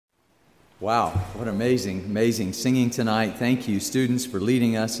Wow, what amazing singing tonight. Thank you, students, for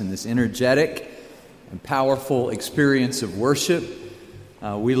leading us in this energetic and powerful experience of worship.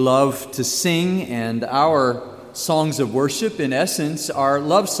 We love to sing, and our songs of worship, in essence, are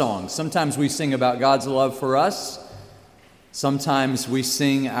love songs. Sometimes we sing about God's love for us. Sometimes we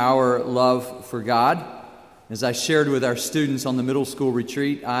sing our love for God. As I shared with our students on the middle school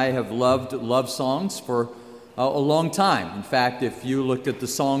retreat, I have loved love songs for a long time. In fact, if you looked at the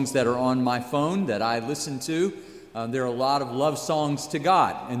songs that are on my phone that I listen to, there are a lot of love songs to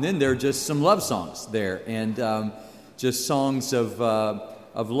God. And then there are just some love songs there, and just songs of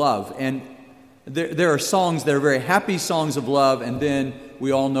love. And there are songs that are very happy songs of love, and then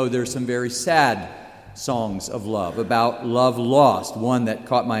we all know there's some very sad songs of love, about love lost. One that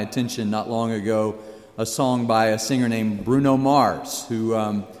caught my attention not long ago, a song by a singer named Bruno Mars,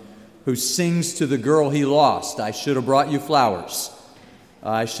 who sings to the girl he lost. I should have brought you flowers.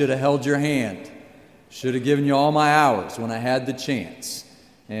 I should have held your hand. Should have given you all my hours when I had the chance.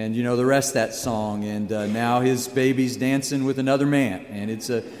 And you know the rest of that song. And now his baby's dancing with another man. And it's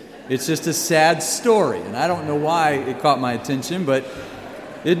just a sad story. And I don't know why it caught my attention, but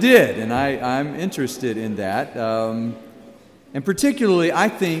it did. And I'm interested in that. And particularly, I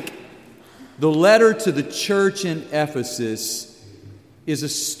think the letter to the church in Ephesus is a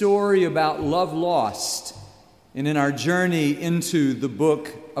story about love lost. And in our journey into the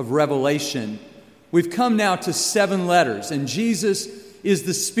book of Revelation, we've come now to 7 letters, and Jesus is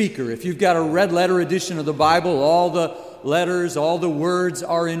the speaker. If you've got a red letter edition of the Bible, all the letters, all the words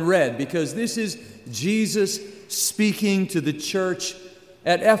are in red, because this is Jesus speaking to the church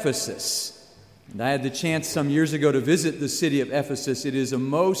at Ephesus. And I had the chance some years ago to visit the city of Ephesus. It is a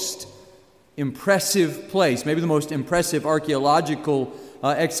most impressive place, maybe the most impressive archaeological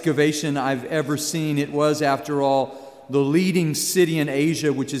excavation I've ever seen. It was, after all, the leading city in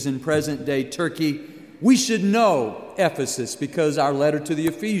Asia, which is in present-day Turkey. We should know Ephesus because our letter to the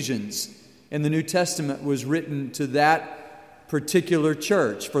Ephesians in the New Testament was written to that particular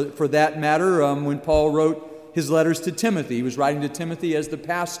church. For that matter, when Paul wrote his letters to Timothy, he was writing to Timothy as the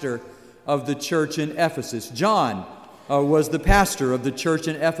pastor of the church in Ephesus. John was the pastor of the church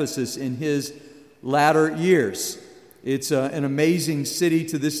in Ephesus in his latter years. It's an amazing city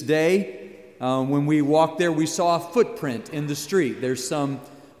to this day. When we walked there, we saw a footprint in the street. There's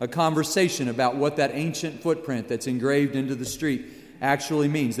a conversation about what that ancient footprint that's engraved into the street actually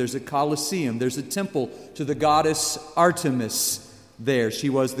means. There's a Colosseum. There's a temple to the goddess Artemis there. She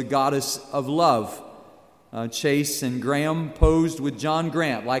was the goddess of love. Chase and Graham posed with John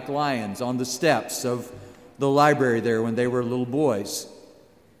Grant like lions on the steps of the library there when they were little boys.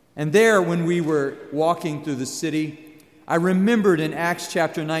 And there, when we were walking through the city, I remembered in Acts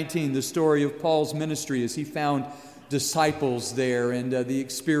chapter 19 the story of Paul's ministry as he found disciples there, and the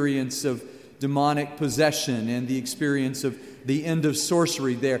experience of demonic possession and the experience of the end of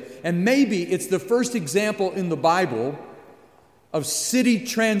sorcery there. And maybe it's the first example in the Bible of city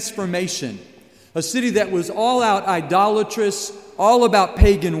transformation, a city that was all out idolatrous, all about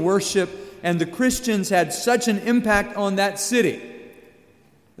pagan worship, and the Christians had such an impact on that city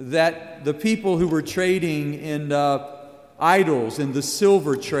that the people who were trading in idols in the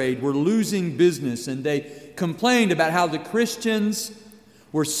silver trade were losing business, and they complained about how the Christians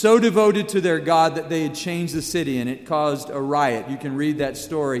were so devoted to their God that they had changed the city, and it caused a riot. You can read that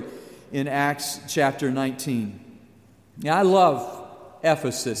story in Acts chapter 19. Now, I love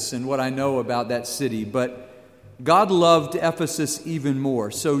Ephesus and what I know about that city, but God loved Ephesus even more.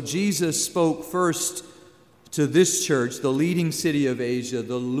 So Jesus spoke first to this church, the leading city of Asia,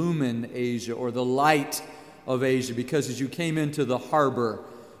 the Lumen Asia, or the light of Asia, because as you came into the harbor,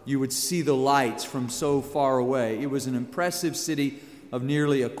 you would see the lights from so far away. It was an impressive city of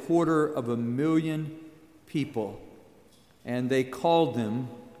nearly 250,000 people. And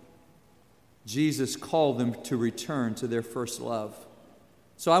Jesus called them to return to their first love.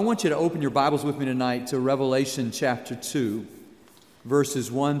 So I want you to open your Bibles with me tonight to Revelation chapter 2,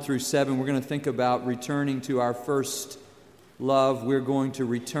 verses 1 through 7. We're going to think about returning to our first love. We're going to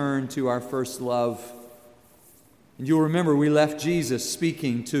return to our first love. And you'll remember we left Jesus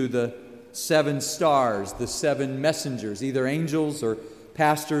speaking to the 7 stars, the 7 messengers, either angels or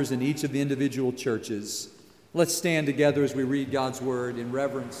pastors in each of the individual churches. Let's stand together as we read God's Word in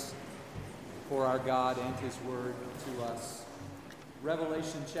reverence for our God and His Word to us.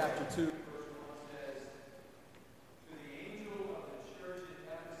 Revelation chapter 2, verse 1 says, "To the angel of the church in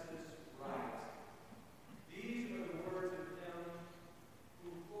Ephesus write, these are the words of him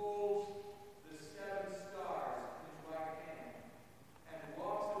who holds the 7 stars in his right hand and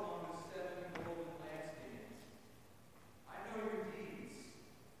walks along the 7 golden lampstands. I know your deeds,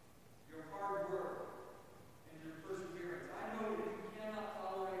 your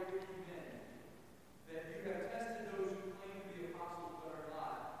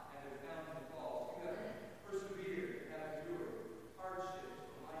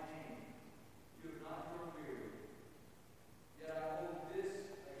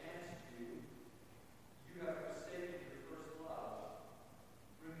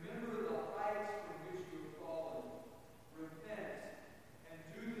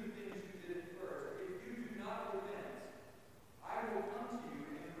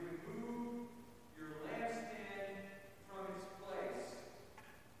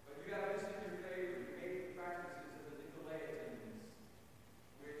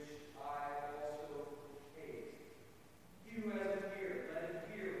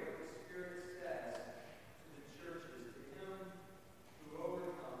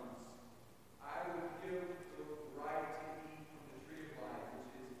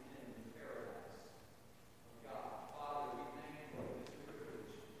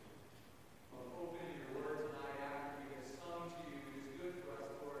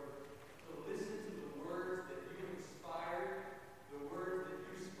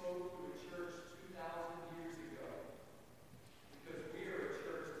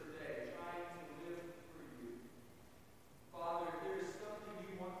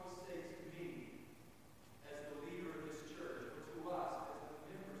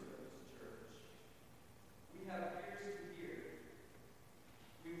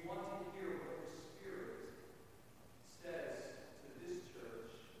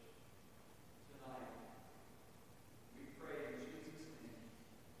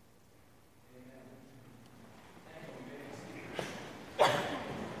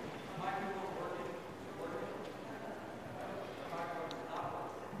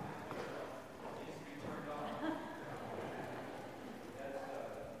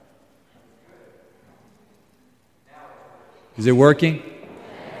Is it working?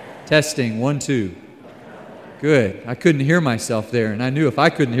 Testing, 1, 2. Good. I couldn't hear myself there, and I knew if I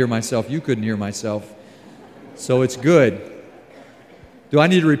couldn't hear myself, you couldn't hear myself. So it's good. Do I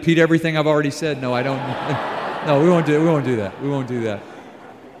need to repeat everything I've already said? No, I don't. No, we won't do that. We won't do that.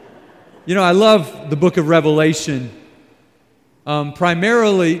 You know, I love the book of Revelation,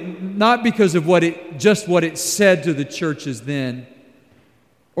 primarily not because of what it said to the churches then,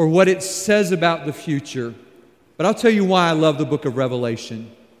 or what it says about the future. But I'll tell you why I love the book of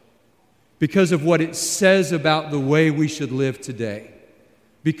Revelation. Because of what it says about the way we should live today.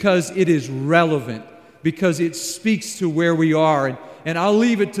 Because it is relevant. Because it speaks to where we are. And I'll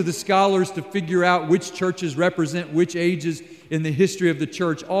leave it to the scholars to figure out which churches represent which ages in the history of the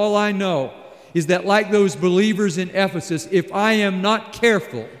church. All I know is that like those believers in Ephesus, if I am not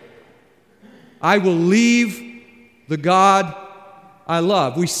careful, I will leave the God I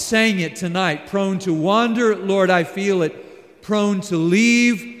love. We sang it tonight. Prone to wander, Lord, I feel it. Prone to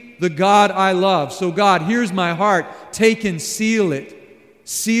leave the God I love. So God, here's my heart. Take and seal it.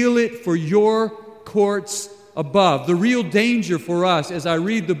 Seal it for your courts above. The real danger for us as I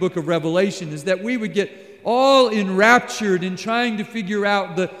read the book of Revelation is that we would get all enraptured in trying to figure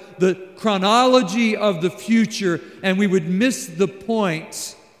out the chronology of the future, and we would miss the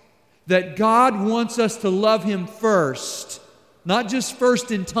point that God wants us to love Him first. Not just first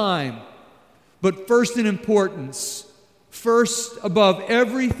in time, but first in importance. First above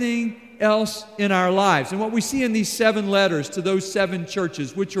everything else in our lives. And what we see in these 7 letters to those 7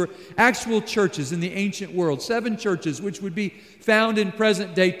 churches, which were actual churches in the ancient world, 7 churches which would be found in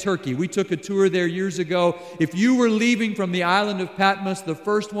present-day Turkey. We took a tour there years ago. If you were leaving from the island of Patmos, the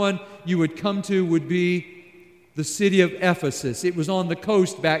first one you would come to would be the city of Ephesus. It was on the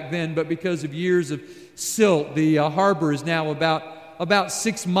coast back then, but because of years of silt, the harbor is now about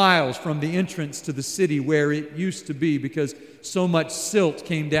 6 miles from the entrance to the city where it used to be, because so much silt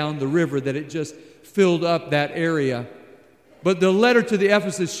came down the river that it just filled up that area. But the letter to the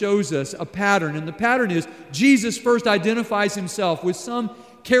Ephesus shows us a pattern, and the pattern is Jesus first identifies Himself with some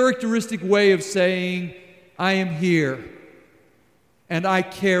characteristic way of saying, I am here, and I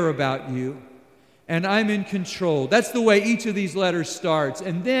care about you, and I'm in control. That's the way each of these letters starts.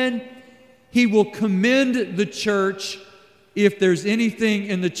 And then He will commend the church if there's anything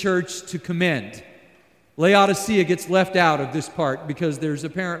in the church to commend. Laodicea gets left out of this part because there's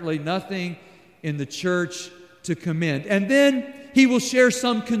apparently nothing in the church to commend. And then He will share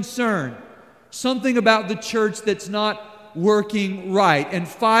some concern, something about the church that's not working right. And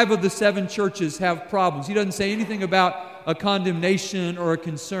 5 of the 7 churches have problems. He doesn't say anything about a condemnation or a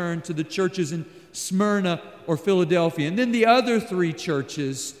concern to the churches in Smyrna or Philadelphia. And then the other 3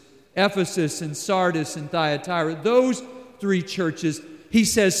 churches, Ephesus and Sardis and Thyatira, those 3 churches, He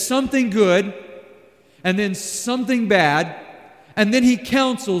says something good and then something bad, and then He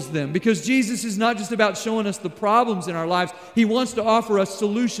counsels them, because Jesus is not just about showing us the problems in our lives. He wants to offer us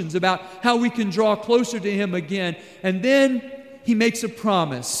solutions about how we can draw closer to Him again. And then He makes a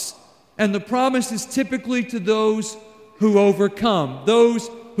promise, and the promise is typically to those who overcome, those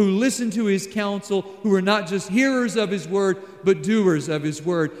who listen to His counsel, who are not just hearers of His word, but doers of His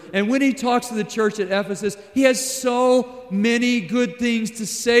word. And when He talks to the church at Ephesus, He has so many good things to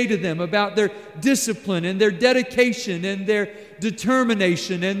say to them about their discipline and their dedication and their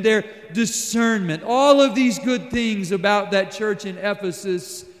determination and their discernment. All of these good things about that church in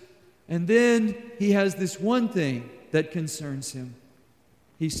Ephesus. And then He has this one thing that concerns Him.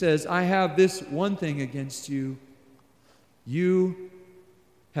 He says, I have this one thing against you. You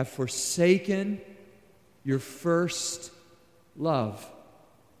have forsaken your first love.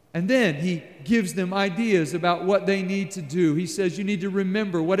 And then He gives them ideas about what they need to do. He says, you need to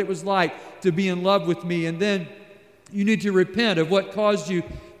remember what it was like to be in love with me. And then you need to repent of what caused you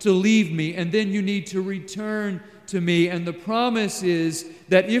to leave me. And then you need to return to me. And the promise is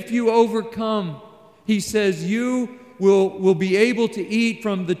that if you overcome, He says, you will be able to eat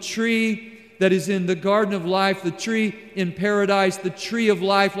from the tree that is in the garden of life, the tree in paradise, the tree of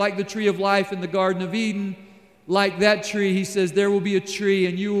life, like the tree of life in the Garden of Eden. Like that tree, He says, there will be a tree,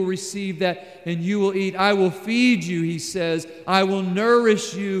 and you will receive that, and you will eat. I will feed you, He says. I will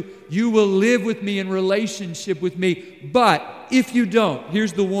nourish you. You will live with me in relationship with me. But if you don't,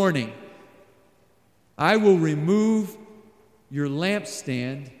 here's the warning. I will remove your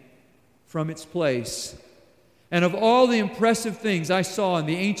lampstand from its place. And of all the impressive things I saw in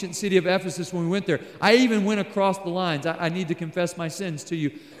the ancient city of Ephesus when we went there, I even went across the lines. I need to confess my sins to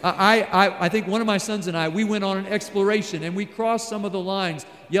you. I think one of my sons and I, we went on an exploration, and we crossed some of the lines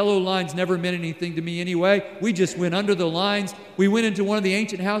Yellow lines never meant anything to me anyway. We just went under the lines. We went into one of the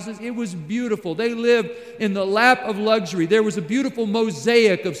ancient houses. It was beautiful. They lived in the lap of luxury. There was a beautiful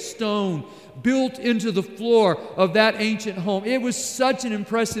mosaic of stone built into the floor of that ancient home. It was such an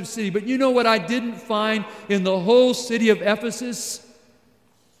impressive city. But you know what I didn't find in the whole city of Ephesus?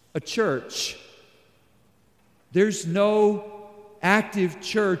 A church. There's no active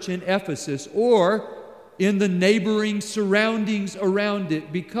church in Ephesus or in the neighboring surroundings around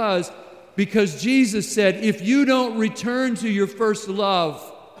it because Jesus said, if you don't return to your first love,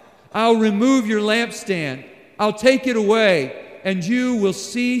 I'll remove your lampstand. I'll take it away, and you will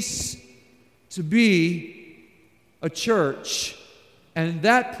cease to be a church. And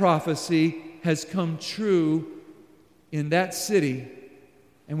that prophecy has come true in that city.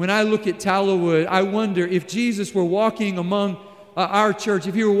 And when I look at Tallowood, I wonder if Jesus were walking among our church,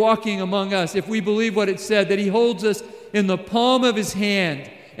 if He were walking among us, if we believe what it said, that He holds us in the palm of His hand,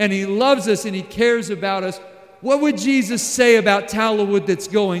 and He loves us and He cares about us, what would Jesus say about Tallowood that's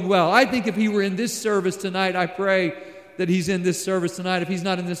going well? I think if He were in this service tonight, I pray that He's in this service tonight. If He's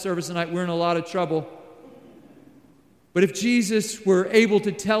not in this service tonight, we're in a lot of trouble. But if Jesus were able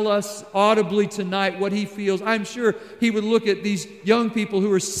to tell us audibly tonight what He feels, I'm sure He would look at these young people who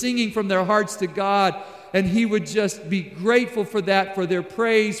are singing from their hearts to God, and He would just be grateful for that, for their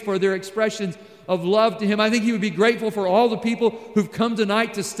praise, for their expressions of love to Him. I think He would be grateful for all the people who've come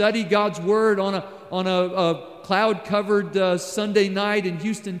tonight to study God's Word on a cloud-covered Sunday night in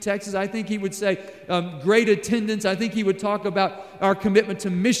Houston, Texas. I think He would say great attendance. I think He would talk about our commitment to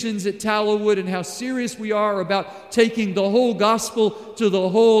missions at Tallowood and how serious we are about taking the whole gospel to the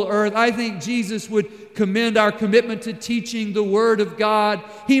whole earth. I think Jesus would commend our commitment to teaching the Word of God.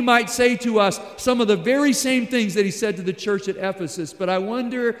 He might say to us some of the very same things that He said to the church at Ephesus. But I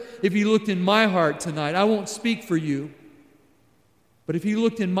wonder if He looked in my heart tonight. I won't speak for you. But if He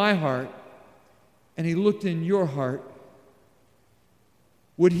looked in my heart and He looked in your heart,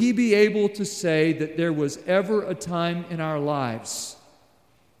 would He be able to say that there was ever a time in our lives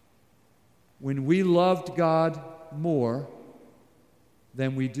when we loved God more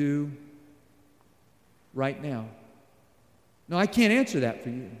than we do right now? No, I can't answer that for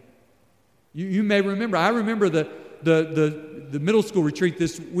you. You may remember. I remember the middle school retreat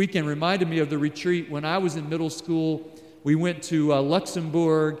this weekend reminded me of the retreat when I was in middle school. We went to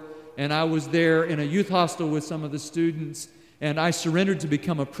Luxembourg, and I was there in a youth hostel with some of the students, and I surrendered to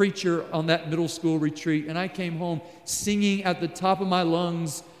become a preacher on that middle school retreat, and I came home singing at the top of my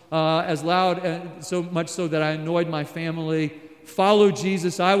lungs as loud, so much so that I annoyed my family. Follow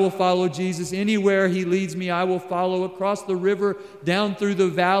Jesus, I will follow Jesus. Anywhere He leads me, I will follow. Across the river, down through the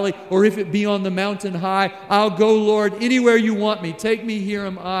valley, or if it be on the mountain high, I'll go, Lord, anywhere You want me. Take me, here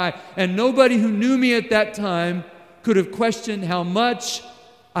am I. And nobody who knew me at that time could have questioned how much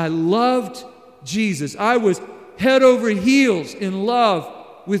I loved Jesus. I was head over heels in love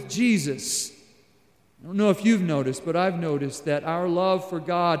with Jesus. I don't know if you've noticed, but I've noticed that our love for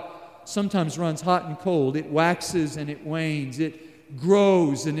God sometimes runs hot and cold. It waxes and it wanes. It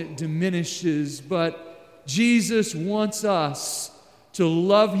grows and it diminishes. But Jesus wants us to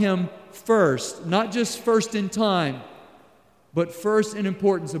love Him first, not just first in time, but first in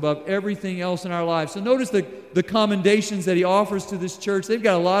importance above everything else in our lives. So notice the commendations that He offers to this church. They've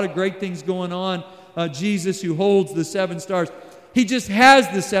got a lot of great things going on. Jesus, who holds the 7 stars. He just has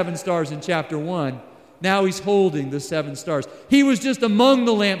the 7 stars in chapter 1. Now He's holding the 7 stars. He was just among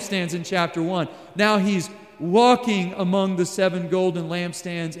the lampstands in chapter 1. Now He's walking among the 7 golden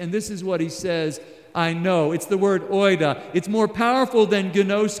lampstands. And this is what He says, I know. It's the word oida. It's more powerful than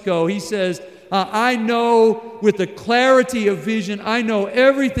gnosko. He says, I know with the clarity of vision, I know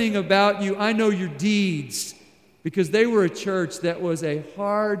everything about you. I know your deeds. Because they were a church that was a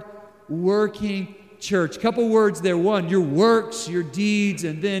hard-working church. Couple words there. One, your works, your deeds,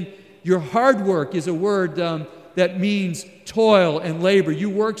 and then your hard work is a word that means toil and labor. You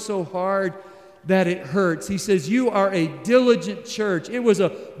work so hard that it hurts. He says, you are a diligent church. It was a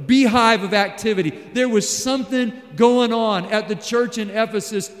beehive of activity. There was something going on at the church in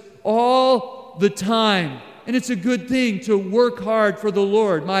Ephesus all the time. And it's a good thing to work hard for the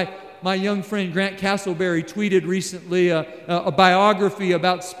Lord. My young friend Grant Castleberry tweeted recently a biography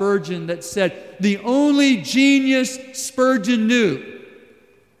about Spurgeon that said, the only genius Spurgeon knew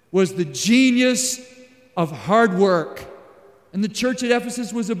was the genius of hard work. And the church at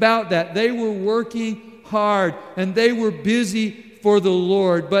Ephesus was about that. They were working hard and they were busy for the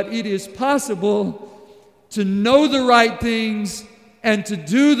Lord. But it is possible to know the right things and to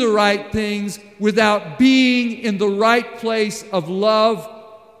do the right things without being in the right place of love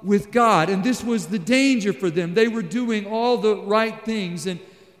with God. And this was the danger for them. They were doing all the right things. And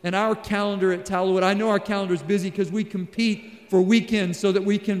And our calendar at Tallowood, I know our calendar is busy because we compete for weekends so that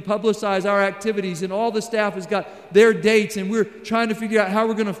we can publicize our activities. And all the staff has got their dates, and we're trying to figure out how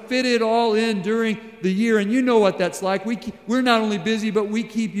we're going to fit it all in during the year. And you know what that's like. We're not only busy, but we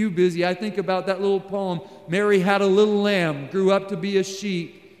keep you busy. I think about that little poem, Mary had a little lamb, grew up to be a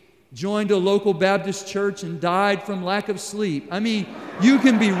sheep, joined a local Baptist church, and died from lack of sleep. I mean, you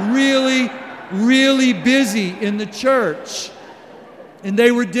can be really, really busy in the church. And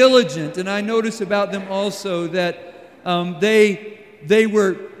they were diligent. And I notice about them also that they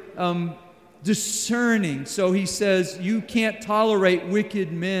were discerning. So he says, you can't tolerate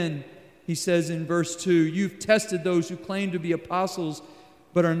wicked men, he says in verse 2. You've tested those who claim to be apostles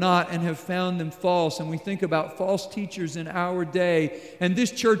but are not, and have found them false. And we think about false teachers in our day. And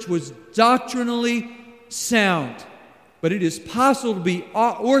this church was doctrinally sound. But it is possible to be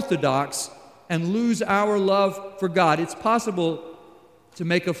orthodox and lose our love for God. It's possible to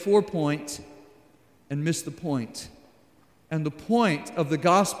make a 4-point and miss the point. And the point of the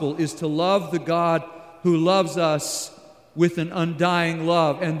gospel is to love the God who loves us with an undying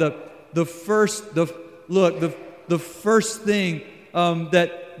love. And the first thing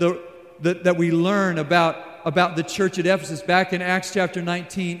that we learn about the church at Ephesus back in Acts chapter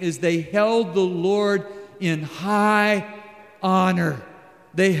 19 is they held the Lord in high honor.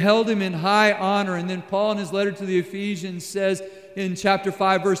 They held him in high honor. And then Paul in his letter to the Ephesians says in chapter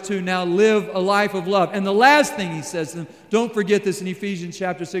 5 verse 2, now live a life of love. And the last thing he says to them, don't forget this in Ephesians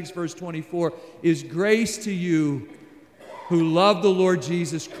chapter 6 verse 24, is grace to you who love the Lord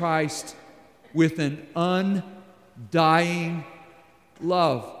Jesus Christ with an undying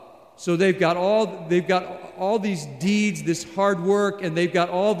love. So they've got all these deeds, this hard work, and they've got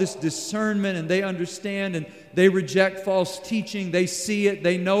all this discernment, and they understand, and they reject false teaching. They see it,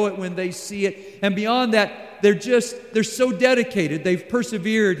 they know it when they see it. And beyond that, they're so dedicated. They've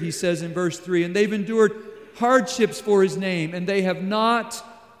persevered, he says in verse 3, and they've endured hardships for his name, and they have not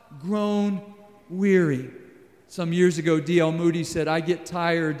grown weary. Some years ago, D.L. Moody said, I get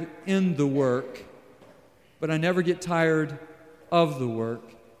tired in the work, but I never get tired of the work.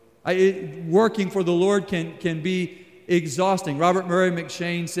 Working for the Lord can be exhausting. Robert Murray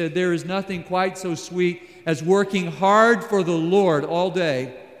McCheyne said, there is nothing quite so sweet as working hard for the Lord all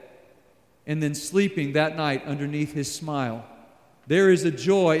day and then sleeping that night underneath his smile. There is a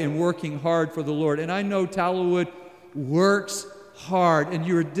joy in working hard for the Lord. And I know Tallowood works hard, and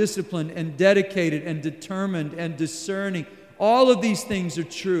you are disciplined and dedicated and determined and discerning. All of these things are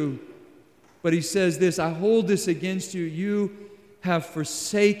true. But he says this, I hold this against you. You have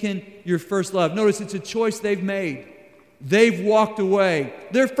forsaken your first love. Notice it's a choice they've made. They've walked away.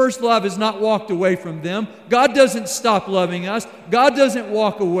 Their first love has not walked away from them. God doesn't stop loving us. God doesn't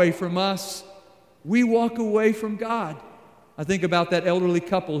walk away from us. We walk away from God. I think about that elderly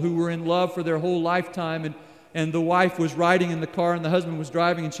couple who were in love for their whole lifetime, and the wife was riding in the car and the husband was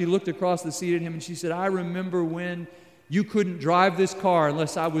driving, and she looked across the seat at him and she said, I remember when you couldn't drive this car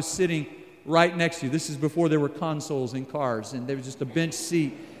unless I was sitting right next to you. This is before there were consoles in cars, and there was just a bench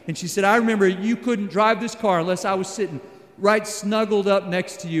seat. And she said, I remember you couldn't drive this car unless I was sitting right snuggled up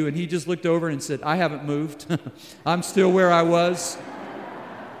next to you. And he just looked over and said, I haven't moved. I'm still where I was.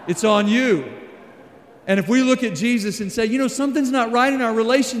 It's on you. And if we look at Jesus and say, something's not right in our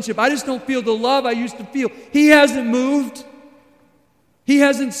relationship, I just don't feel the love I used to feel. He hasn't moved. He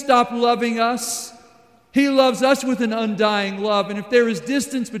hasn't stopped loving us. He loves us with an undying love. And if there is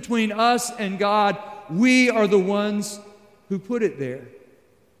distance between us and God, we are the ones who put it there.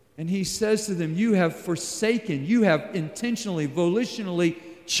 And he says to them, you have forsaken, you have intentionally, volitionally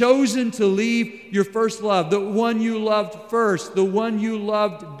chosen to leave your first love. The one you loved first, the one you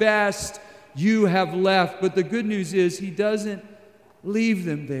loved best, you have left. But the good news is he doesn't leave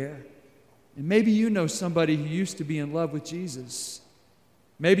them there. And maybe you know somebody who used to be in love with Jesus.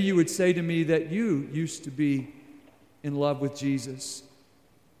 Maybe you would say to me that you used to be in love with Jesus.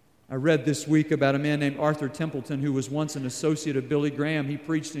 I read this week about a man named Arthur Templeton who was once an associate of Billy Graham. He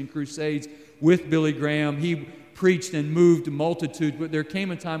preached in crusades with Billy Graham. He preached and moved multitudes, but there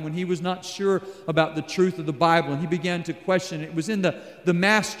came a time when he was not sure about the truth of the Bible, and he began to question. It was in the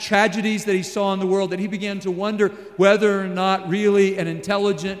mass tragedies that he saw in the world that he began to wonder whether or not really an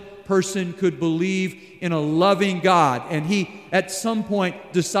intelligent person could believe in a loving God. And he, at some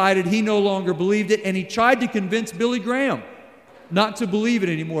point, decided he no longer believed it, and he tried to convince Billy Graham not to believe it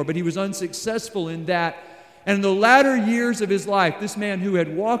anymore, but he was unsuccessful in that. And in the latter years of his life, this man who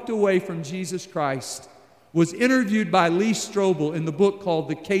had walked away from Jesus Christ was interviewed by Lee Strobel in the book called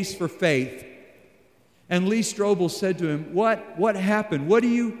The Case for Faith. And Lee Strobel said to him, What happened? What do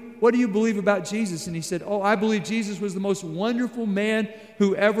what do you believe about Jesus? And he said, oh, I believe Jesus was the most wonderful man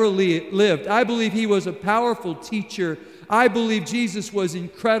who ever lived. I believe he was a powerful teacher. I believe Jesus was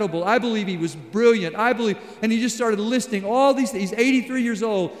incredible. I believe he was brilliant. And he just started listing all these things. He's 83 years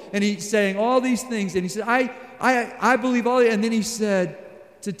old, and he's saying all these things. And he said, I believe all. And then he said,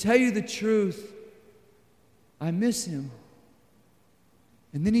 to tell you the truth, I miss him.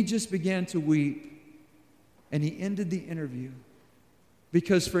 And then he just began to weep, and he ended the interview.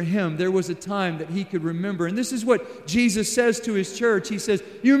 Because for him, there was a time that he could remember. And this is what Jesus says to his church. He says,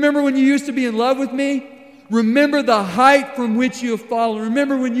 you remember when you used to be in love with me? Remember the height from which you have fallen.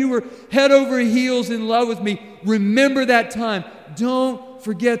 Remember when you were head over heels in love with me. Remember that time. Don't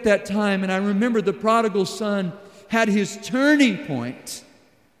forget that time. And I remember the prodigal son had his turning point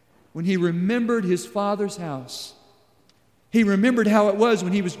when he remembered his father's house. He remembered how it was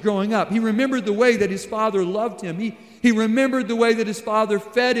when he was growing up. He remembered the way that his father loved him. He remembered the way that his father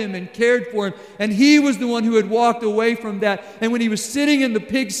fed him and cared for him. And he was the one who had walked away from that. And when he was sitting in the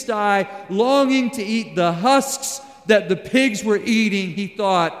pigsty, longing to eat the husks that the pigs were eating, he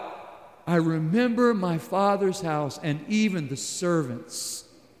thought, I remember my father's house, and even the servants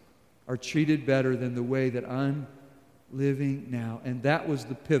are treated better than the way that I'm living now. And that was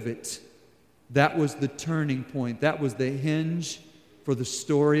the pivot. That was the turning point. That was the hinge for the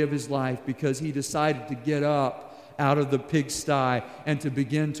story of his life, because he decided to get up out of the pigsty and to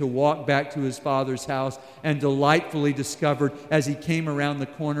begin to walk back to his father's house, and delightfully discovered as he came around the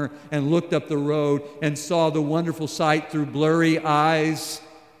corner and looked up the road and saw the wonderful sight through blurry eyes,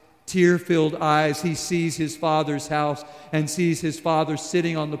 tear-filled eyes, he sees his father's house and sees his father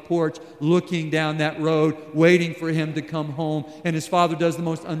sitting on the porch looking down that road, waiting for him to come home. And his father does the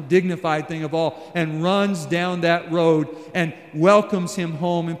most undignified thing of all and runs down that road and welcomes him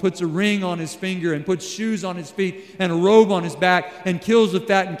home and puts a ring on his finger and puts shoes on his feet and a robe on his back and kills a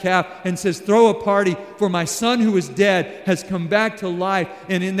fattened calf and says, throw a party, for my son who is dead has come back to life.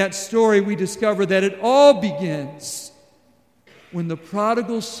 And in that story we discover that it all begins when the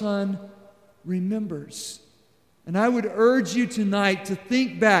prodigal son remembers. And I would urge you tonight to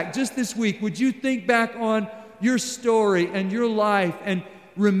think back, just this week, would you think back on your story and your life and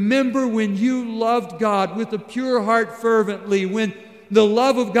remember when you loved God with a pure heart fervently, when the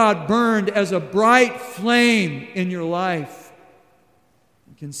love of God burned as a bright flame in your life.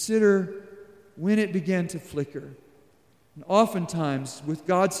 And consider when it began to flicker. And oftentimes, with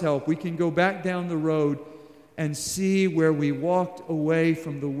God's help, we can go back down the road and see where we walked away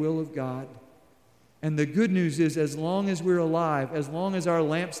from the will of God. And the good news is, as long as we're alive, as long as our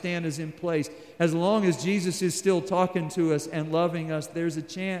lampstand is in place, as long as Jesus is still talking to us and loving us, there's a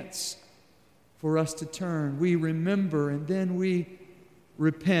chance for us to turn. We remember and then we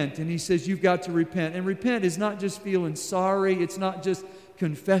repent. And he says, you've got to repent. And repent is not just feeling sorry. It's not just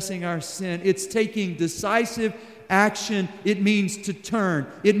confessing our sin. It's taking decisive action. It means to turn.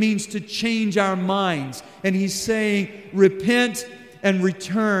 It means to change our minds. And he's saying, repent and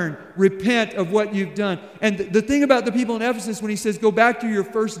return. Repent of what you've done. And the thing about the people in Ephesus, when he says, go back to your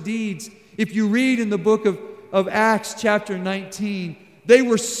first deeds, if you read in the book of Acts chapter 19, they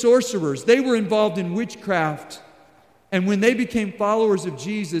were sorcerers. They were involved in witchcraft. And when they became followers of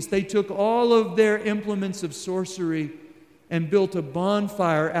Jesus, they took all of their implements of sorcery and built a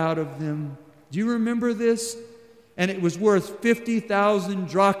bonfire out of them. Do you remember this? And it was worth 50,000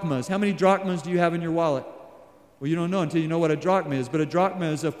 drachmas. How many drachmas do you have in your wallet? Well, you don't know until you know what a drachma is. But a drachma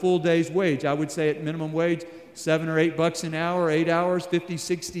is a full day's wage. I would say at minimum wage, $7 or $8 an hour, 8 hours, $50,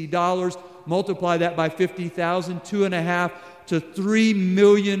 $60. Multiply that by 50,000, $2.5 to $3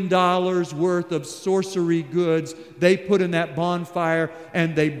 million worth of sorcery goods they put in that bonfire,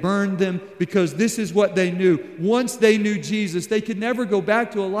 and they burned them, because this is what they knew. Once they knew Jesus, they could never go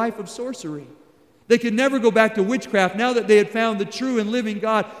back to a life of sorcery. They could never go back to witchcraft. Now that they had found the true and living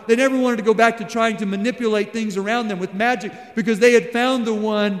God, they never wanted to go back to trying to manipulate things around them with magic, because they had found the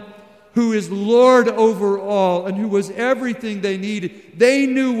one who is Lord over all and who was everything they needed. They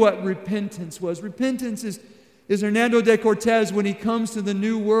knew what repentance was. Repentance is Hernando de Cortez when he comes to the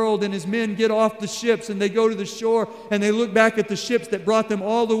New World and his men get off the ships and they go to the shore and they look back at the ships that brought them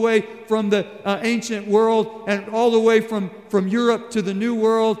all the way from the ancient world and all the way from Europe to the New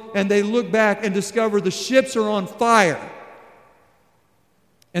World, and they look back and discover the ships are on fire.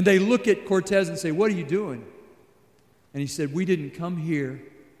 And they look at Cortez and say, "What are you doing?" And he said, "We didn't come here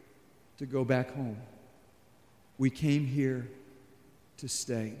to go back home. We came here to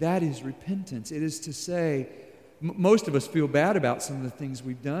stay." That is repentance. It is to say, most of us feel bad about some of the things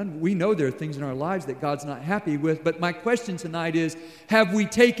we've done. We know there are things in our lives that God's not happy with. But my question tonight is, have we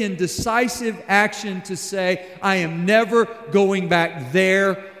taken decisive action to say, I am never going back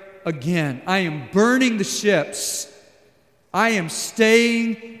there again. I am burning the ships. I am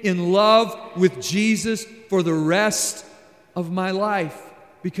staying in love with Jesus for the rest of my life,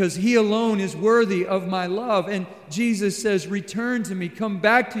 because He alone is worthy of my love. And Jesus says, return to me. Come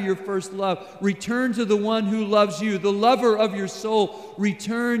back to your first love. Return to the one who loves you, the lover of your soul.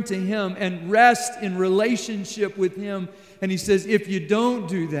 Return to Him and rest in relationship with Him. And He says, if you don't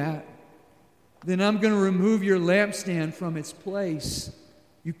do that, then I'm going to remove your lampstand from its place.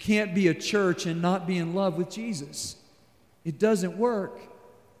 You can't be a church and not be in love with Jesus. It doesn't work.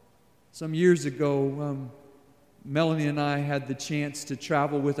 Some years ago, Melanie and I had the chance to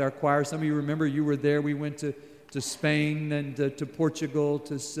travel with our choir. Some of you remember, you were there. We went to Spain and to Portugal,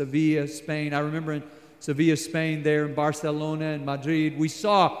 to Sevilla, Spain. I remember in Sevilla, Spain, there in Barcelona and Madrid, we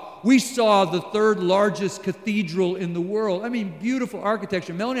saw the third largest cathedral in the world. I mean, beautiful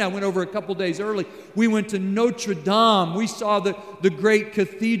architecture. Melanie and I went over a couple days early. We went to Notre Dame. We saw the great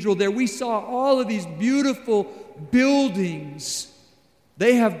cathedral there. We saw all of these beautiful buildings.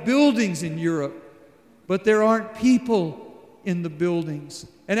 They have buildings in Europe, but there aren't people in the buildings.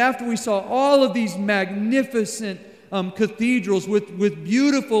 And after we saw all of these magnificent cathedrals with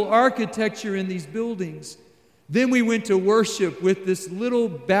beautiful architecture in these buildings, then we went to worship with this little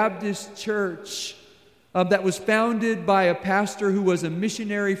Baptist church that was founded by a pastor who was a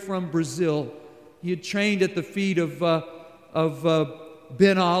missionary from Brazil. He had trained at the feet of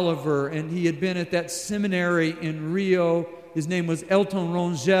Ben Oliver, and he had been at that seminary in Rio. His name was Elton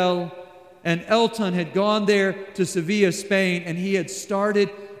Rangel. And Elton had gone there to Sevilla, Spain, and he had started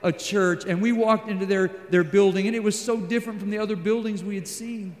a church. And we walked into their building, and it was so different from the other buildings we had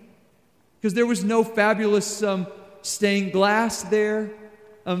seen, because there was no fabulous stained glass there.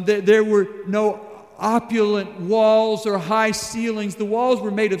 There were no opulent walls or high ceilings. The walls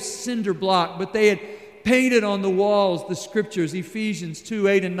were made of cinder block, but they had painted on the walls the scriptures, Ephesians 2,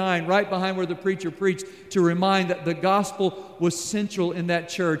 8, and 9, right behind where the preacher preached, to remind that the gospel was central in that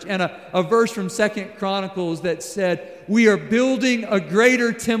church. And a verse from 2 Chronicles that said, we are building a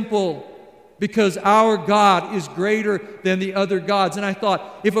greater temple because our God is greater than the other gods. And I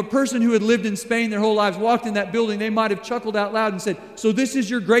thought, if a person who had lived in Spain their whole lives walked in that building, they might have chuckled out loud and said, so this is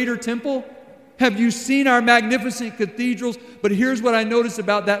your greater temple? Have you seen our magnificent cathedrals? But here's what I noticed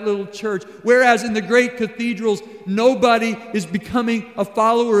about that little church. Whereas in the great cathedrals, nobody is becoming a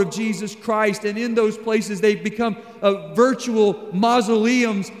follower of Jesus Christ. And in those places, they become virtual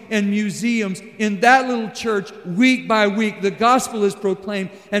mausoleums and museums. In that little church, week by week, the gospel is proclaimed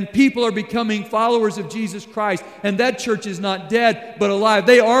and people are becoming followers of Jesus Christ. And that church is not dead, but alive.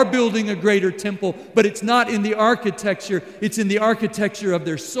 They are building a greater temple, but it's not in the architecture. It's in the architecture of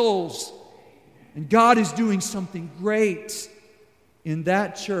their souls. And God is doing something great in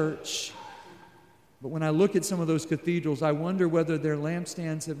that church. But when I look at some of those cathedrals, I wonder whether their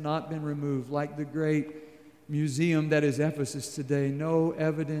lampstands have not been removed, like the great museum that is Ephesus today. No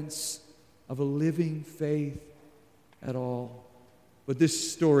evidence of a living faith at all. But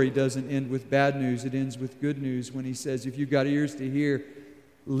this story doesn't end with bad news. It ends with good news when he says, if you've got ears to hear,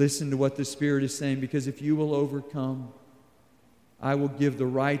 listen to what the Spirit is saying, because if you will overcome, I will give the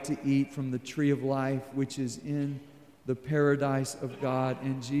right to eat from the tree of life, which is in the paradise of God.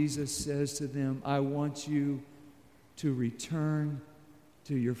 And Jesus says to them, I want you to return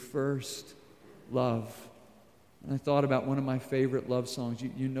to your first love. And I thought about one of my favorite love songs.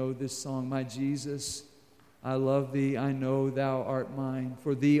 You know this song, My Jesus, I love thee, I know thou art mine.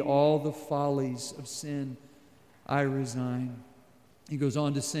 For thee all the follies of sin I resign. He goes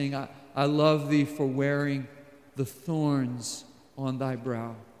on to sing, I love thee for wearing the thorns on thy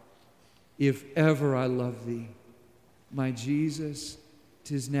brow. If ever I love thee, my Jesus,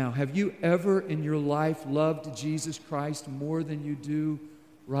 'tis now. Have you ever in your life loved Jesus Christ more than you do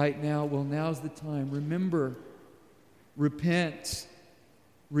right now? Well, now's the time. Remember, repent,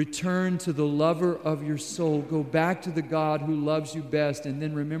 return to the lover of your soul. Go back to the God who loves you best. And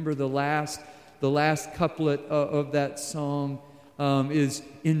then remember the last couplet of that song is,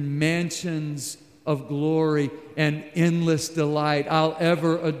 in mansions of glory and endless delight, I'll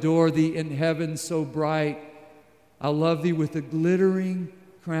ever adore thee in heaven so bright. I'll love thee with a glittering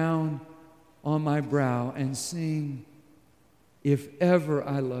crown on my brow and sing, if ever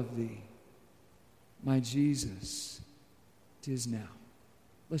I love thee, my Jesus, 'tis now.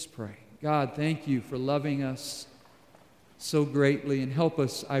 Let's pray. God, thank you for loving us so greatly, and help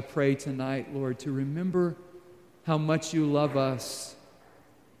us, I pray tonight, Lord, to remember how much you love us,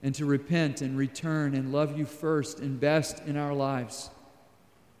 and to repent and return and love you first and best in our lives.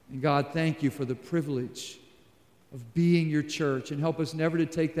 And God, thank you for the privilege of being your church, and help us never to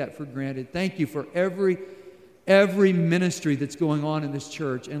take that for granted. Thank you for every every ministry that's going on in this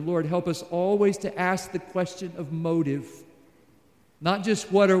church. And Lord, help us always to ask the question of motive. Not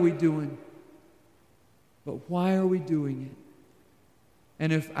just what are we doing, but why are we doing it?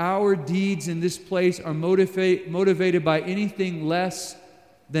 And if our deeds in this place are motivated by anything less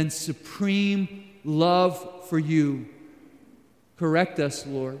than supreme love for you, correct us,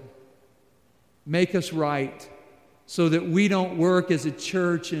 Lord. Make us right so that we don't work as a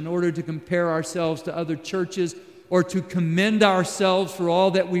church in order to compare ourselves to other churches or to commend ourselves for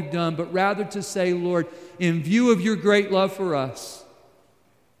all that we've done, but rather to say, Lord, in view of your great love for us,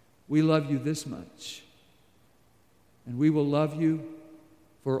 we love you this much. And we will love you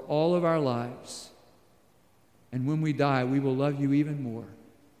for all of our lives. And when we die, we will love you even more,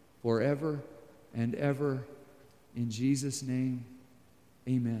 forever and ever. In Jesus' name,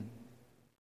 amen.